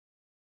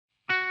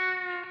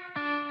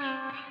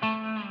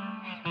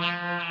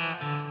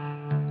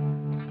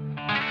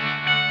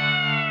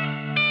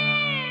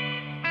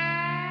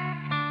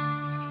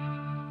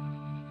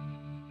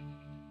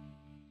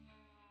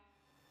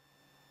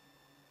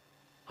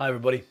Hi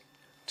everybody.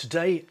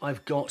 Today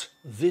I've got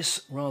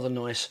this rather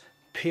nice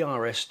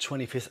PRS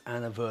 25th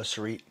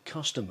anniversary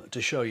custom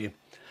to show you,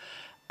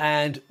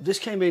 and this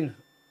came in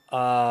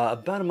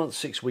about a month,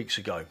 6 weeks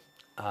ago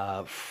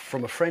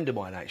from a friend of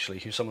mine actually,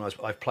 who's someone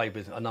I've played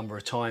with a number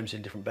of times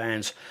in different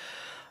bands,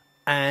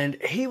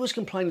 and he was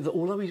complaining that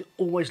although he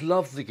always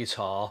loved the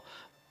guitar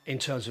in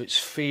terms of its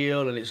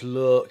feel and its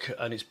look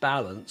and its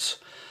balance,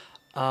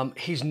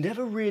 he's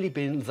never really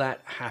been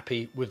that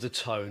happy with the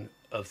tone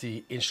of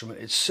the instrument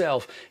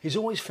itself. He's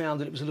always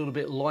found that it was a little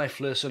bit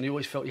lifeless, and he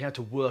always felt he had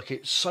to work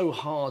it so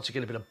hard to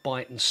get a bit of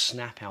bite and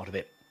snap out of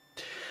it.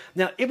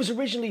 Now, it was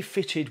originally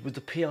fitted with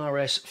the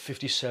PRS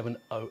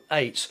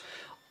 5708,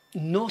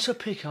 not a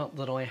pickup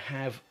that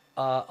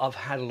I've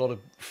had a lot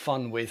of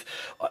fun with.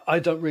 I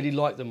don't really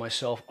like them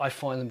myself. I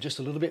find them just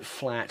a little bit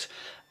flat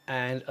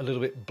and a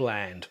little bit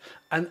bland.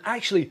 And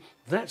actually,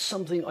 that's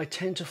something I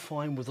tend to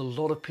find with a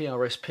lot of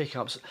PRS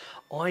pickups.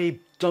 I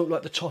don't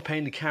like the top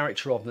end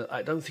character of them.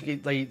 I don't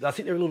think I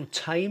think they're a little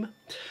tame,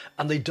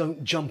 and they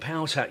don't jump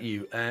out at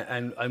you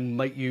and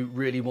make you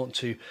really want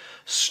to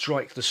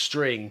strike the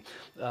string,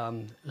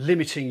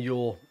 limiting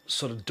your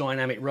sort of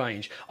dynamic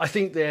range. I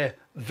think they're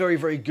very,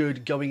 very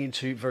good going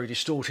into very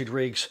distorted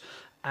rigs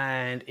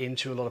and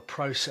into a lot of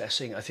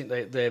processing. I think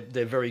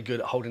they're very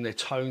good at holding their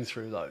tone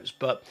through those.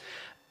 But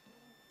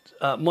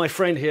my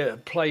friend here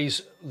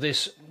plays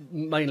this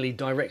mainly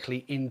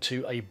directly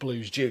into a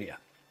Blues Junior.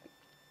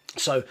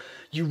 So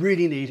you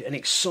really need an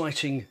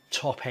exciting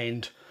top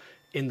end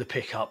in the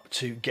pickup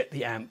to get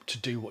the amp to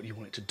do what you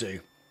want it to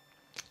do,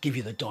 give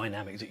you the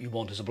dynamic that you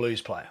want as a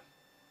blues player.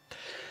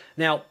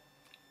 Now,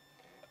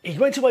 he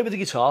went away with the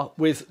guitar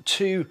with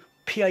two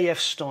P.A.F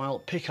style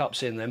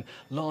pickups in them,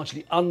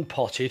 largely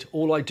unpotted.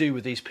 All I do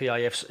with these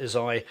P.A.Fs is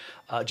I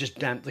just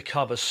damp the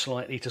covers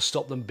slightly to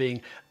stop them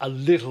being a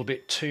little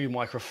bit too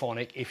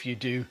microphonic if you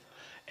do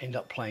end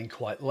up playing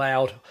quite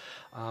loud.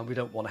 We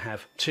don't want to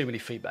have too many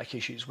feedback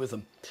issues with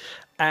them.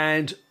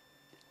 And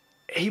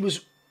he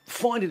was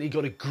finding he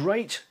got a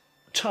great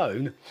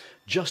tone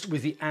just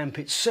with the amp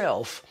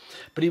itself,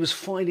 but he was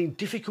finding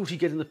difficulty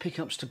getting the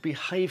pickups to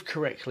behave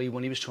correctly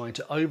when he was trying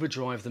to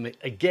overdrive them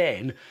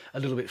again a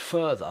little bit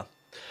further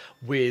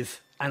with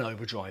an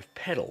overdrive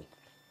pedal.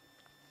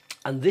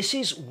 And this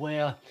is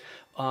where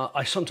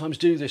I sometimes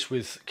do this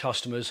with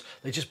customers.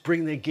 They just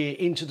bring their gear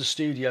into the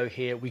studio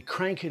here, we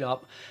crank it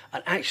up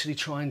and actually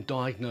try and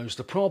diagnose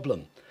the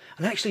problem.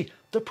 And actually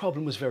the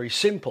problem was very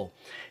simple.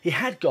 He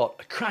had got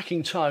a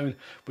cracking tone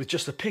with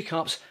just the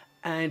pickups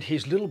and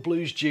his little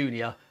Blues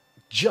Junior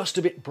just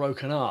a bit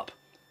broken up.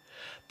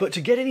 But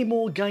to get any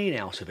more gain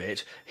out of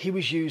it, he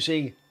was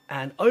using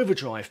an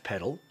overdrive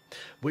pedal,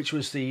 which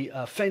was the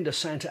Fender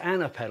Santa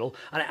Ana pedal,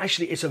 and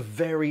actually it's a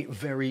very,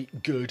 very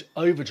good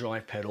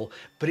overdrive pedal,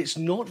 but it's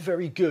not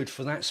very good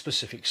for that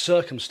specific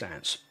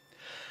circumstance.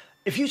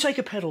 If you take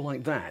a pedal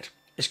like that,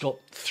 it's got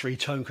 3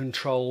 tone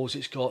controls,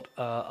 it's got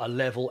a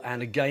level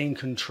and a gain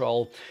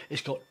control,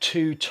 it's got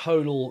 2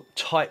 tonal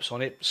types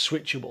on it,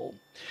 switchable,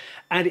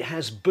 and it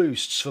has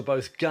boosts for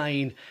both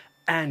gain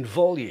and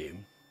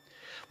volume.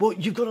 Well,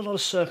 you've got a lot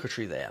of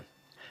circuitry there,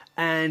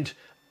 and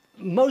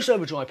most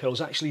overdrive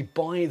pedals actually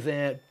by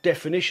their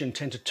definition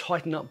tend to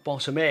tighten up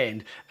bottom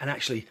end and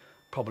actually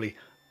probably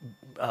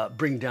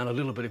bring down a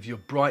little bit of your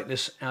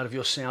brightness out of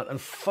your sound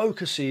and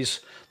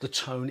focuses the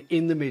tone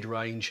in the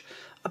mid-range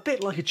a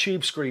bit like a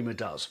tube screamer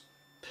does.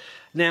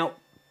 Now,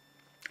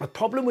 the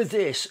problem with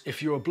this,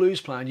 if you're a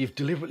blues player and you've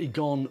deliberately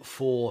gone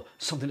for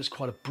something that's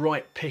quite a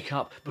bright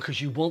pickup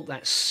because you want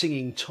that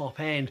singing top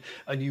end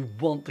and you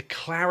want the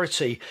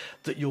clarity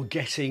that you're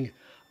getting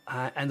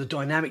and the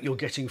dynamic you're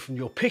getting from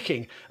your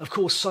picking, of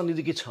course suddenly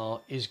the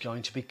guitar is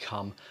going to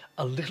become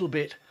a little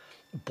bit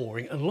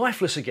boring and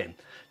lifeless again.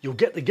 You'll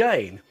get the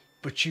gain,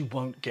 but you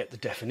won't get the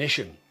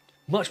definition.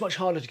 Much, much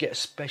harder to get,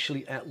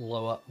 especially at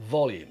lower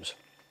volumes.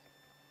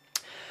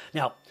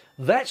 Now,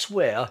 that's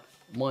where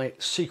my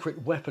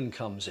secret weapon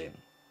comes in.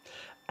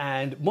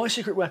 And my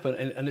secret weapon,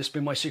 and it's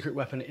been my secret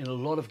weapon in a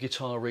lot of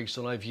guitar rigs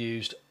that I've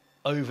used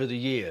over the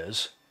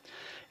years,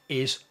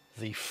 is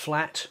the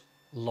flat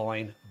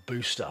line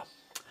booster.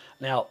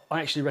 Now, I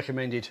actually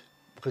recommended,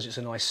 because it's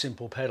a nice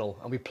simple pedal,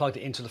 and we plugged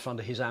it into the front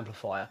of his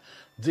amplifier,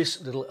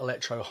 this little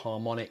Electro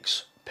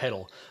Harmonics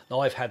pedal. Now,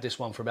 I've had this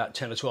one for about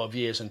 10 or 12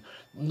 years and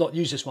not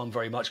used this one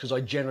very much because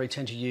I generally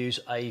tend to use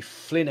a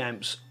Flynn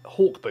Amps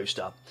Hawk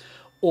booster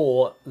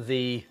or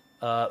the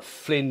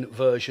Flynn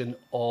version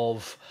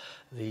of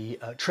the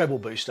treble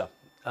booster.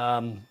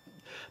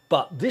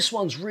 But this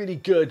one's really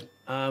good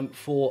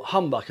for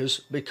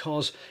humbuckers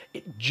because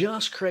it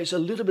just creates a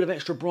little bit of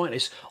extra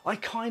brightness. I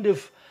kind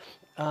of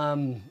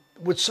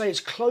would say it's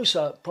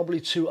closer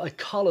probably to a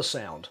colour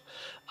sound,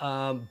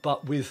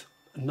 but with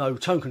no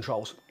tone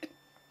controls.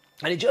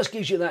 And it just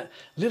gives you that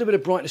little bit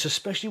of brightness,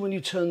 especially when you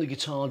turn the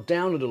guitar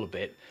down a little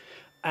bit.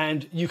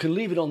 And you can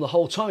leave it on the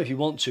whole time if you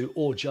want to,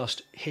 or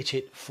just hit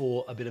it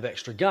for a bit of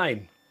extra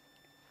gain.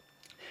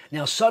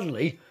 Now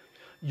suddenly,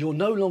 you're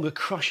no longer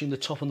crushing the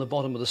top and the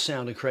bottom of the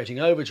sound and creating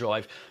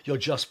overdrive, you're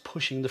just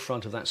pushing the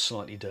front of that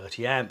slightly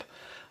dirty amp.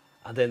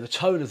 And then the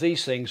tone of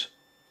these things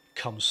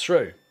comes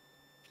through.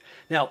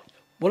 Now,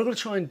 what I'm going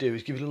to try and do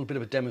is give you a little bit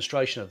of a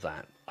demonstration of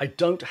that. I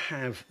don't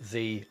have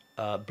the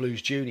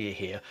Blues Junior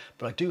here,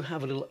 but I do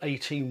have a little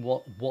 18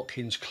 watt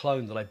Watkins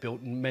clone that I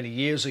built many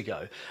years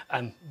ago,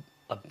 and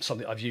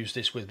something I've used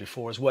this with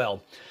before as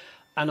well.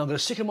 And I'm going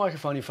to stick a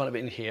microphone in front of it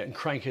in here and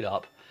crank it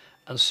up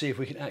and see if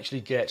we can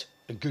actually get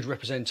a good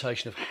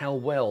representation of how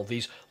well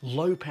these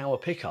low power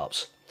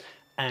pickups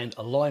and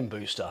a line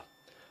booster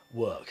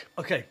work.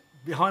 Okay,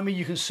 behind me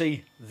you can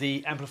see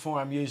the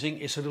amplifier I'm using.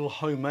 It's a little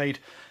homemade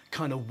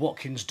kind of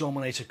Watkins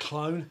Dominator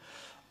clone.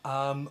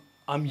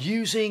 I'm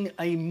using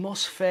a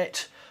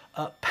MOSFET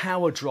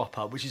power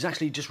dropper, which is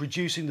actually just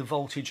reducing the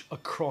voltage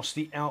across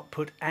the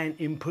output and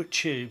input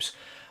tubes.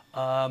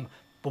 But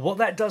what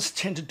that does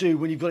tend to do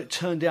when you've got it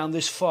turned down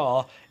this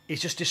far is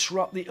just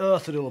disrupt the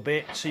earth a little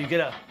bit, so you get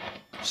a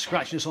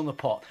scratchiness on the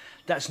pot.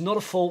 That's not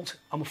a fault,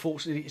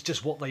 unfortunately, it's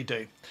just what they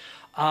do.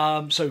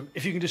 So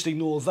if you can just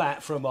ignore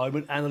that for a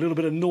moment, and a little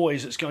bit of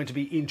noise that's going to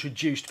be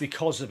introduced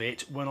because of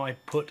it when I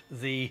put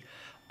the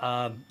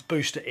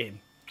booster in.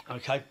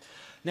 Okay,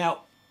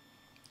 now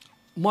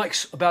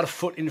mic's about a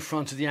foot in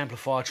front of the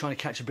amplifier, trying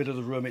to catch a bit of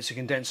the room. It's a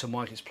condenser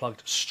mic, it's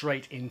plugged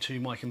straight into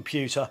my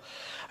computer,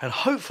 and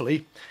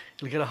hopefully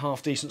you'll get a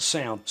half decent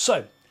sound.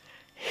 So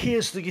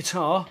here's the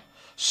guitar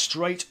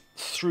straight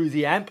through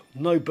the amp,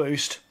 no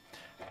boost.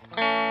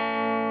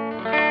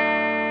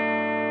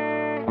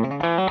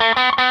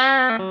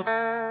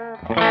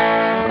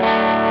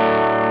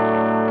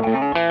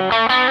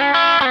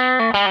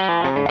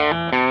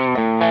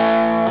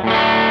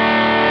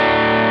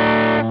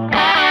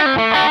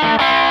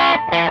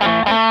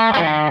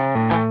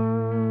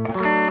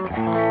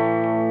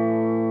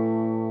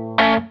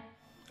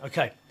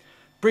 Okay,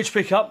 bridge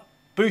pickup,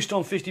 boost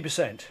on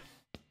 50%.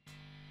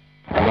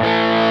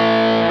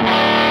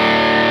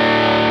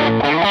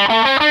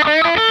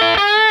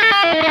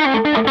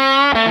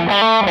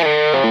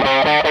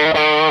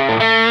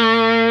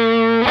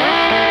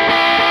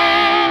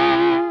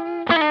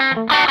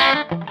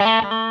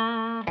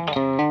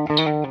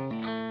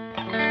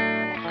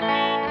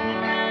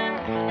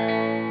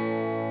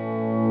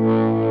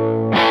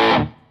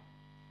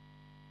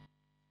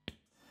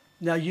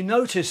 Now you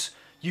notice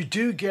you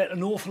do get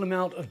an awful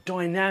amount of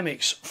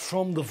dynamics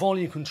from the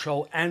volume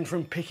control and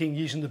from picking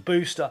using the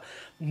booster,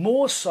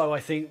 more so I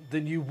think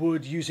than you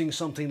would using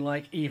something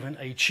like even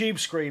a tube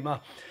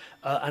screamer,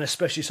 and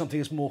especially something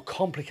that's more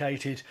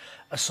complicated,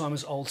 a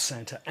Simon's old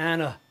Santa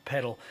Ana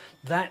pedal.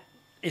 That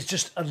is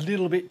just a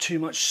little bit too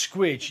much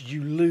squidge,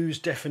 you lose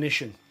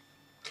definition.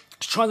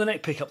 Let's try the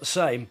neck pickup the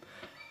same.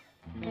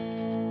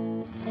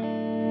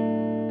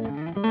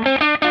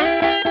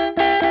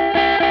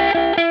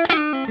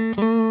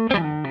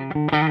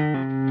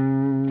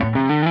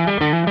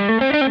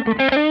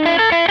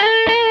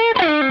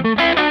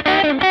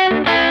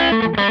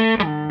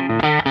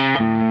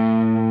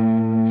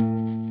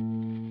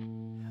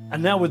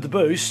 And now with the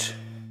boost.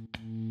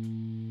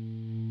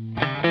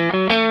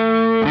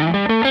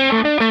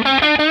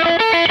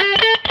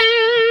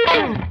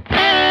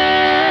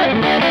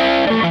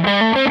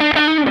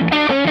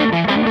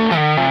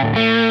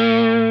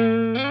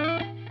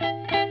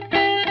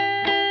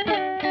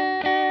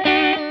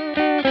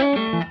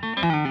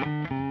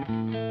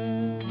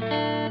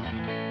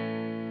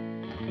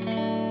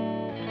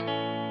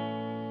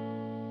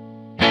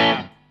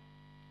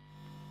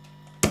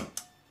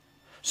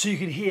 So you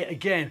can hear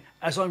again,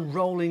 as I'm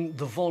rolling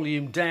the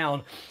volume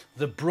down,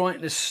 the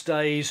brightness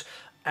stays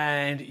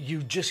and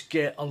you just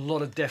get a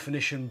lot of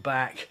definition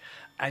back,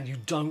 and you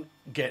don't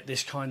get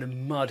this kind of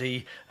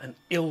muddy and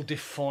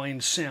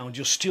ill-defined sound.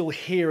 You're still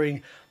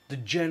hearing the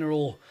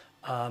general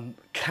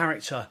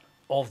character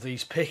of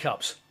these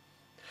pickups.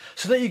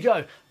 So there you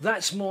go,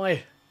 that's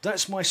my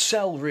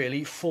sell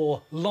really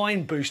for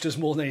line boosters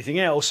more than anything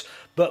else,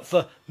 but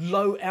for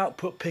low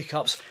output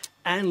pickups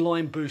and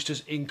line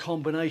boosters in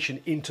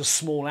combination into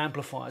small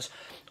amplifiers.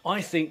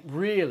 I think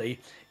really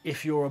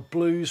if you're a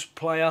blues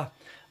player,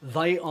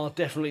 they are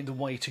definitely the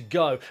way to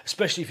go,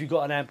 especially if you've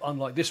got an amp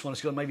unlike this one.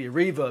 It's got maybe a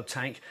reverb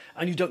tank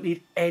and you don't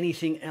need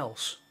anything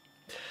else.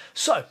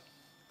 So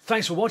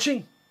thanks for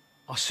watching.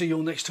 I'll see you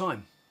all next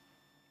time.